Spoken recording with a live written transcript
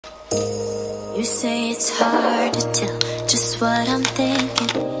You say it's hard to tell just what I'm thinking.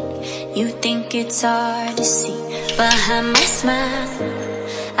 You think it's hard to see behind my smile.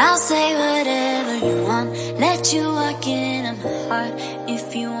 I'll say whatever you want, let you walk in my heart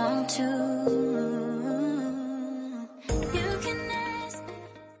if you want to. You can ask me.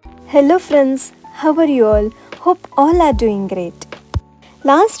 Hello friends, how are you all? Hope all are doing great.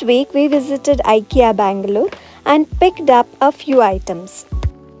 Last week we visited IKEA Bangalore and picked up a few items.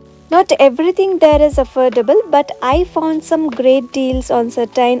 Not everything there is affordable, but I found some great deals on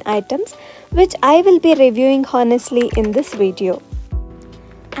certain items which I will be reviewing honestly in this video.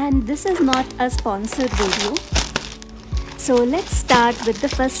 And this is not a sponsored video. So let's start with the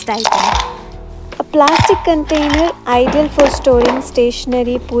first item. A plastic container ideal for storing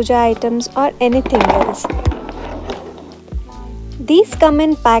stationery, puja items or anything else. These come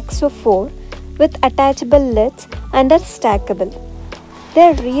in packs of 4 with attachable lids and are stackable. They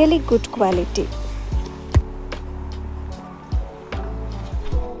are really good quality.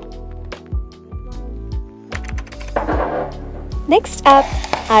 Next up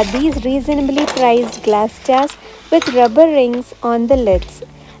are these reasonably priced glass jars with rubber rings on the lids,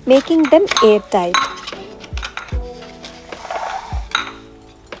 making them airtight.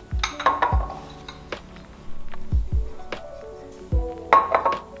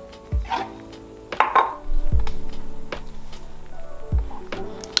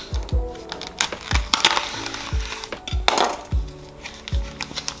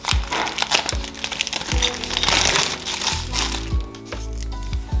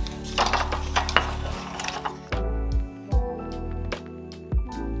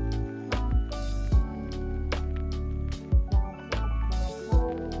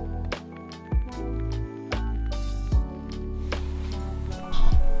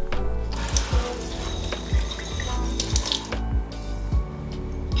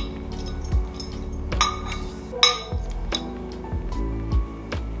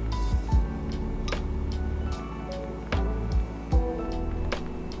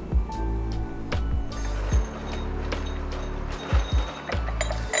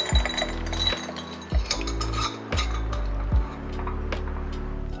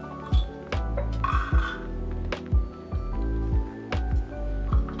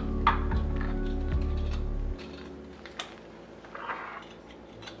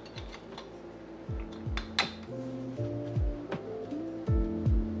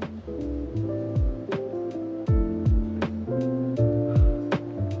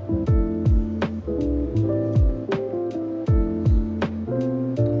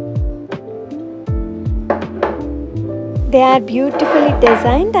 They are beautifully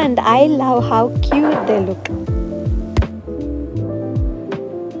designed and I love how cute they look.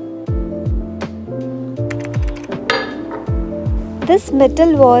 This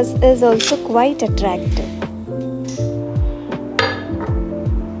metal vase is also quite attractive.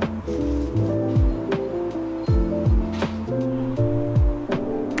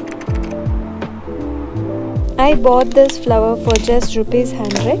 I bought this flower for just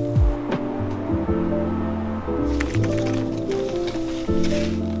 ₹100.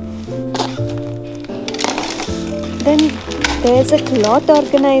 Then there's a cloth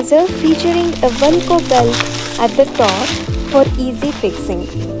organizer featuring a Velcro belt at the top for easy fixing.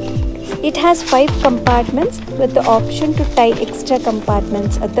 It has 5 compartments with the option to tie extra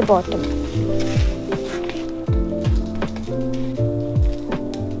compartments at the bottom.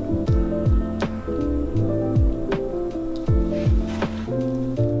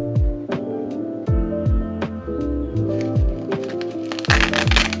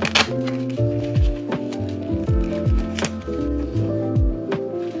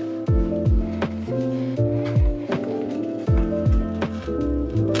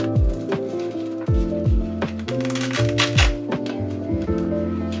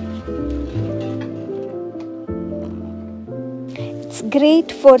 It's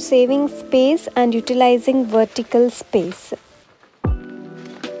great for saving space and utilizing vertical space.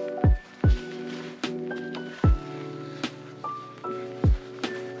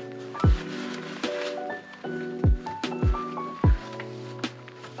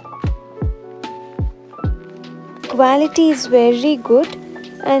 Quality is very good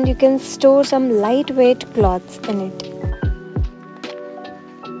and you can store some lightweight cloths in it.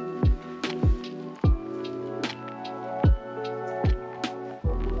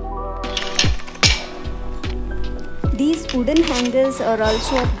 These wooden hangers are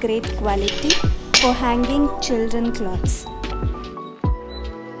also of great quality for hanging children clothes.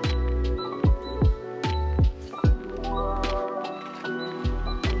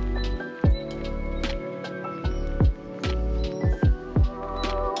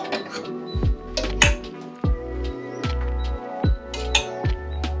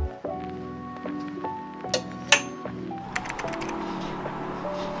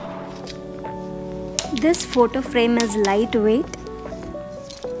 This photo frame is lightweight.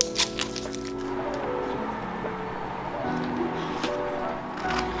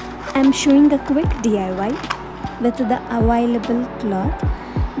 I'm showing a quick DIY with the available cloth.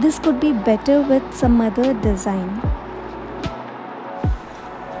 This could be better with some other design.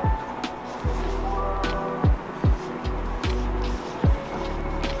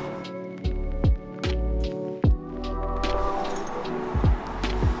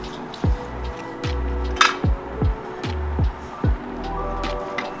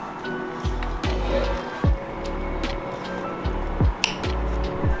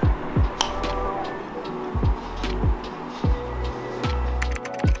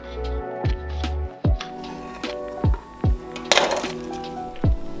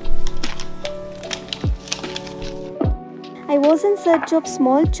 I was in search of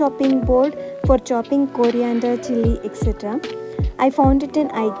small chopping board for chopping coriander, chili, etc. I found it in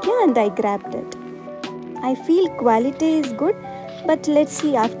IKEA and I grabbed it. I feel quality is good, but let's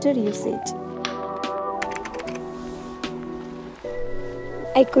see after usage.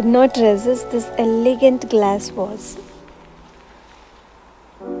 I could not resist this elegant glass vase.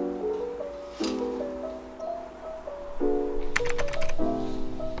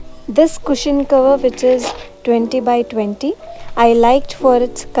 This cushion cover, which is 20 by 20, I liked for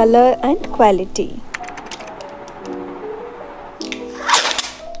its color and quality.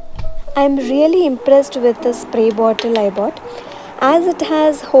 I am really impressed with the spray bottle I bought. As it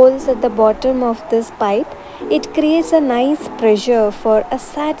has holes at the bottom of this pipe, it creates a nice pressure for a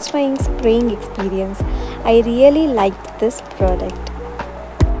satisfying spraying experience. I really liked this product.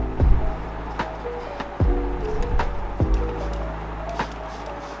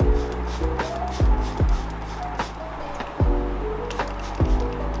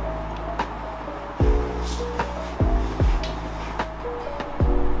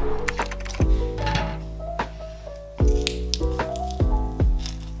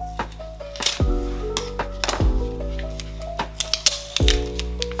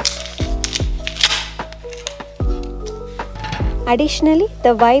 Additionally,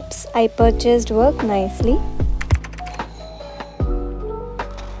 the wipes I purchased work nicely.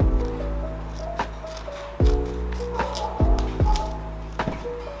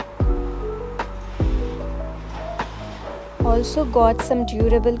 Also got some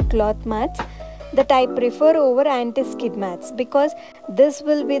durable cloth mats that I prefer over anti-skid mats because this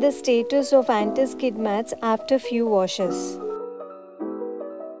will be the status of anti-skid mats after few washes.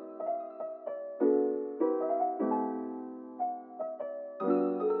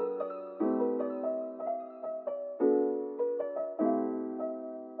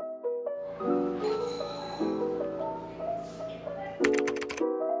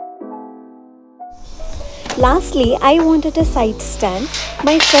 Lastly, I wanted a side stand.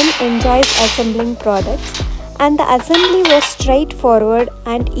 My son enjoys assembling products and the assembly was straightforward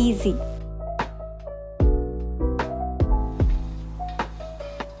and easy.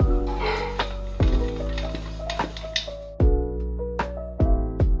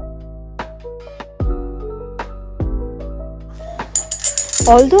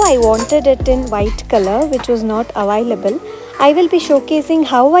 Although I wanted it in white color, which was not available, I will be showcasing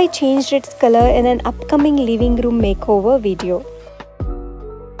how I changed its color in an upcoming living room makeover video.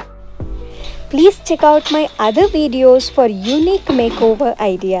 Please check out my other videos for unique makeover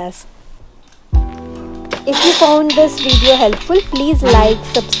ideas. If you found this video helpful, please like,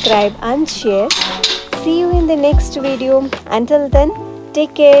 subscribe and share. See you in the next video. Until then,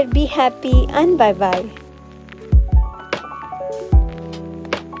 take care, be happy and bye-bye.